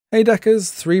Hey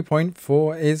Deckers,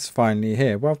 3.4 is finally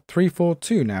here. Well,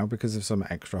 3.4.2 now because of some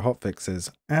extra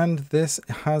hotfixes. And this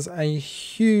has a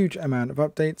huge amount of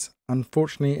updates.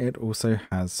 Unfortunately, it also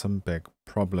has some big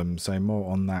problems. So more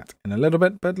on that in a little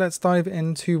bit, but let's dive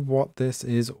into what this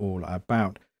is all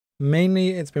about. Mainly,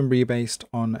 it's been rebased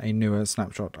on a newer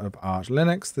snapshot of Arch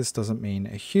Linux. This doesn't mean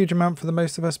a huge amount for the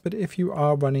most of us, but if you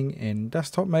are running in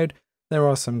desktop mode, there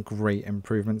are some great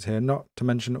improvements here, not to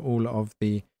mention all of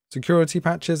the security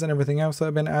patches and everything else that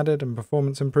have been added and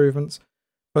performance improvements.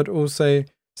 But also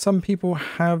some people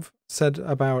have said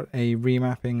about a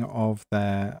remapping of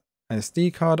their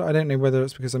SD card. I don't know whether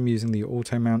it's because I'm using the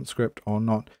auto mount script or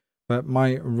not, but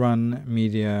my run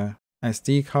media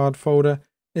SD card folder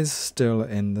is still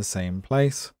in the same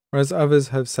place. Whereas others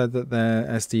have said that their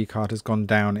SD card has gone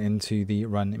down into the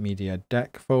run media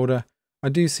deck folder. I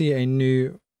do see a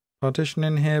new partition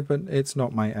in here, but it's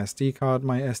not my SD card.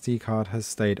 My SD card has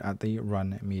stayed at the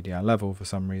run media level for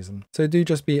some reason. So do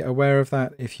just be aware of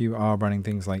that if you are running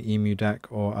things like EmuDeck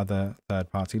or other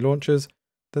third-party launchers,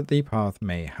 that the path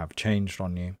may have changed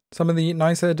on you. Some of the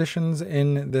nicer additions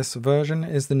in this version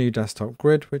is the new desktop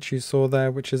grid, which you saw there,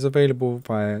 which is available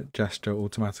via gesture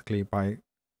automatically by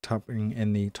tapping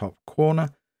in the top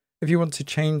corner. If you want to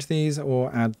change these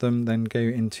or add them, then go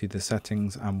into the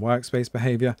settings and workspace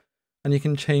behavior, and you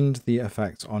can change the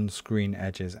effects on screen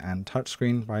edges and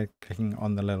touchscreen by clicking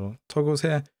on the little toggles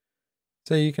here.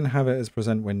 So you can have it as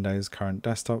present Windows current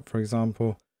desktop, for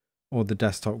example, or the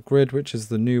desktop grid, which is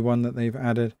the new one that they've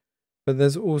added. But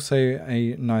there's also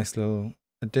a nice little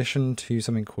addition to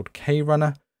something called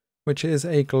KRunner, which is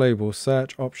a global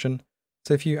search option.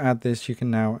 So if you add this, you can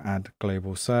now add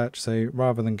global search. So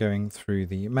rather than going through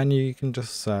the menu, you can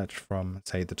just search from,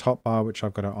 say, the top bar, which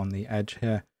I've got it on the edge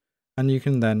here. And you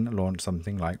can then launch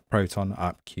something like Proton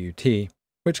Up Qt,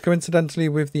 which coincidentally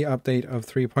with the update of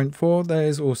 3.4, there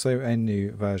is also a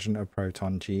new version of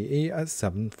Proton GE at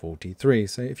 743.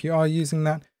 So if you are using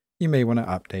that, you may want to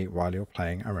update while you're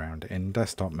playing around in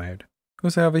desktop mode. We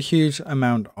also have a huge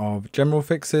amount of general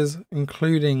fixes,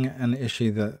 including an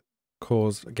issue that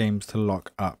caused games to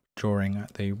lock up during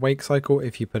the wake cycle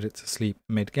if you put it to sleep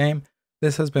mid-game.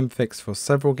 This has been fixed for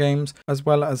several games, as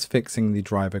well as fixing the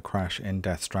driver crash in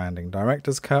Death Stranding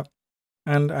Director's Cut,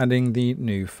 and adding the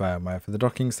new firmware for the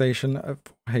docking station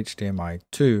for HDMI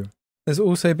 2. There's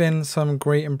also been some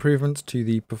great improvements to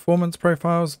the performance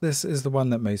profiles. This is the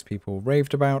one that most people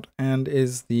raved about, and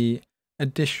is the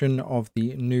addition of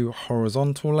the new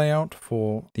horizontal layout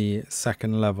for the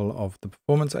second level of the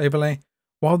performance overlay.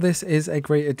 While this is a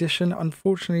great addition,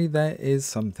 unfortunately there is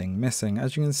something missing.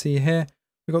 As you can see here,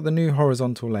 we've got the new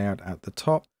horizontal layout at the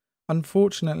top.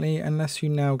 Unfortunately, unless you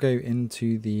now go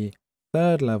into the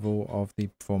third level of the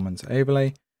performance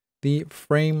overlay, the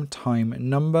frame time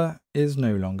number is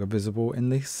no longer visible in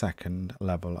the second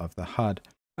level of the HUD.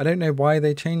 I don't know why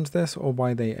they changed this or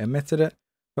why they omitted it,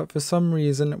 but for some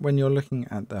reason when you're looking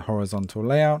at the horizontal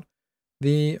layout,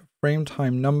 the frame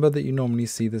time number that you normally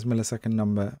see, this millisecond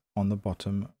number on the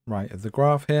bottom right of the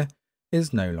graph here,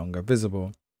 is no longer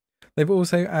visible. They've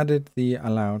also added the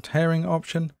allow tearing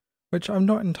option, which I'm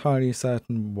not entirely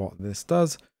certain what this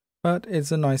does, but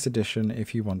it's a nice addition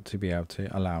if you want to be able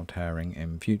to allow tearing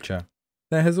in future.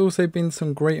 There has also been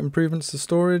some great improvements to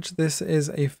storage. This is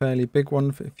a fairly big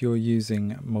one if you're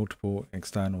using multiple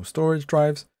external storage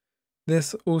drives.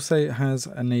 This also has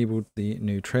enabled the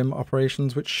new trim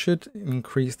operations, which should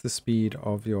increase the speed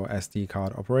of your SD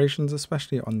card operations,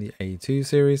 especially on the A2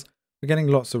 series. We're getting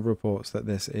lots of reports that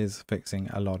this is fixing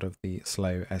a lot of the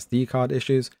slow SD card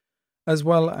issues, as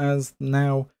well as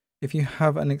now if you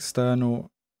have an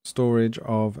external storage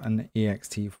of an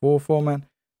ext4 format,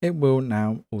 it will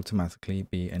now automatically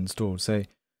be installed. So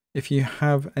if you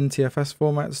have NTFS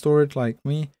format storage like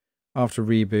me, after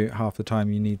reboot, half the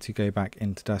time you need to go back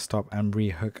into desktop and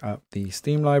re-hook up the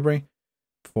Steam library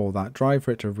for that drive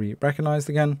for it to be recognized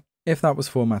again. If that was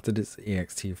formatted as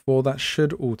ext4, that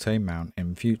should auto mount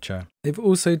in future. They've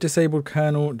also disabled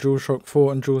kernel, DualShock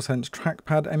 4 and DualSense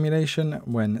trackpad emulation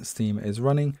when Steam is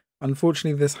running.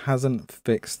 Unfortunately, this hasn't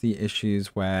fixed the issues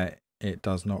where it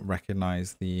does not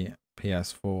recognize the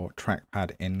PS4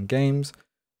 trackpad in games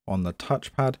on the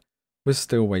touchpad. We're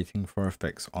still waiting for a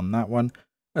fix on that one,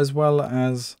 as well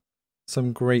as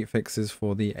some great fixes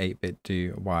for the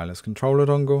 8BitDo wireless controller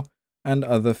dongle and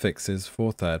other fixes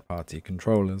for third-party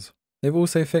controllers. They've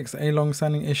also fixed a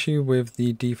long-standing issue with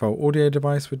the default audio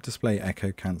device would display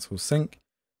echo cancel sync,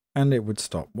 and it would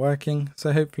stop working,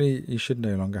 so hopefully you should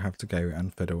no longer have to go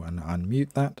and fiddle and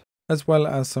unmute that, as well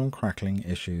as some crackling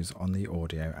issues on the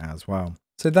audio as well.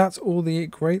 So that's all the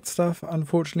great stuff.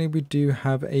 Unfortunately, we do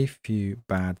have a few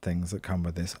bad things that come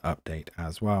with this update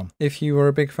as well. If you were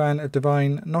a big fan of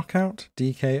Divine Knockout,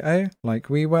 DKO,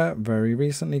 like we were, very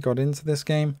recently got into this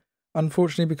game.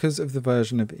 Unfortunately, because of the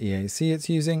version of EAC it's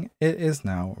using, it is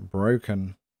now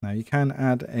broken. Now you can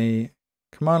add a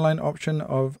command line option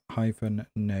of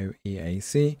 -no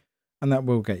EAC, and that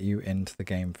will get you into the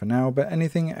game for now, but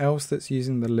anything else that's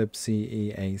using the libc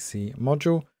EAC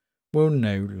module will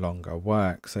no longer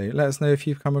work. So let us know if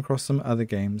you've come across some other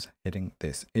games hitting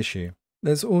this issue.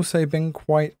 There's also been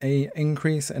quite an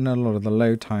increase in a lot of the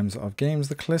load times of games.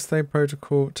 The Callisto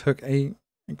Protocol took a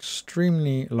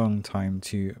extremely long time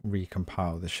to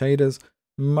recompile the shaders,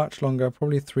 much longer,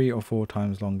 probably 3 or 4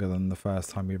 times longer than the first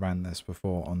time we ran this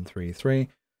before on 3.3.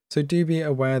 So do be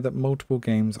aware that multiple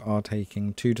games are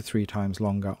taking 2 to 3 times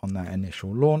longer on that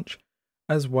initial launch,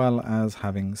 as well as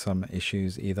having some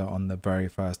issues either on the very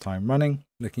first time running.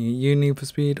 Looking at you, Need for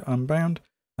Speed Unbound,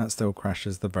 that still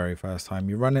crashes the very first time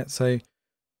you run it, so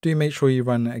do make sure you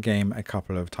run a game a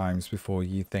couple of times before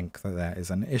you think that there is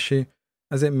an issue,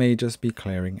 as it may just be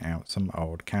clearing out some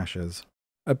old caches.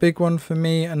 A big one for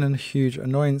me and a huge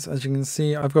annoyance, as you can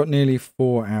see, I've got nearly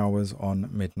 4 hours on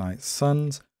Midnight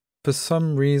Suns. For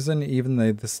some reason, even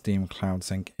though the Steam Cloud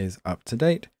Sync is up to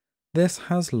date, this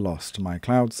has lost my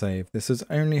cloud save. This has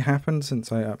only happened since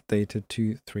I updated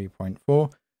to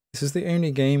 3.4. This is the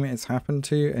only game it's happened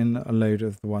to in a load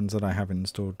of the ones that I have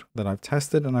installed that I've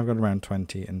tested, and I've got around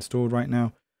 20 installed right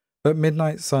now. But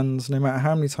Midnight Suns, no matter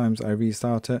how many times I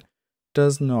restart it,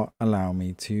 does not allow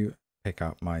me to pick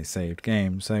up my saved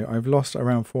game. So I've lost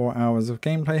around 4 hours of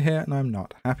gameplay here, and I'm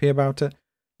not happy about it.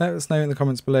 Let us know in the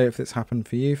comments below if it's happened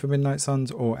for you for Midnight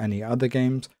Suns or any other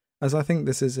games, as I think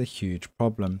this is a huge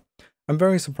problem. I'm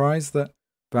very surprised that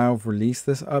Valve released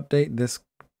this update this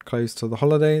close to the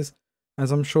holidays,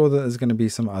 as I'm sure that there's going to be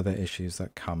some other issues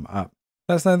that come up.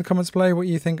 Let us know in the comments below what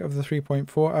you think of the 3.4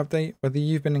 update, whether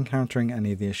you've been encountering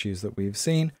any of the issues that we've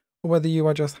seen, or whether you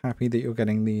are just happy that you're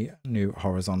getting the new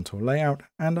horizontal layout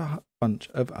and a bunch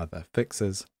of other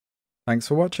fixes. Thanks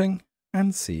for watching,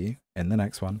 and see you in the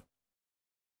next one.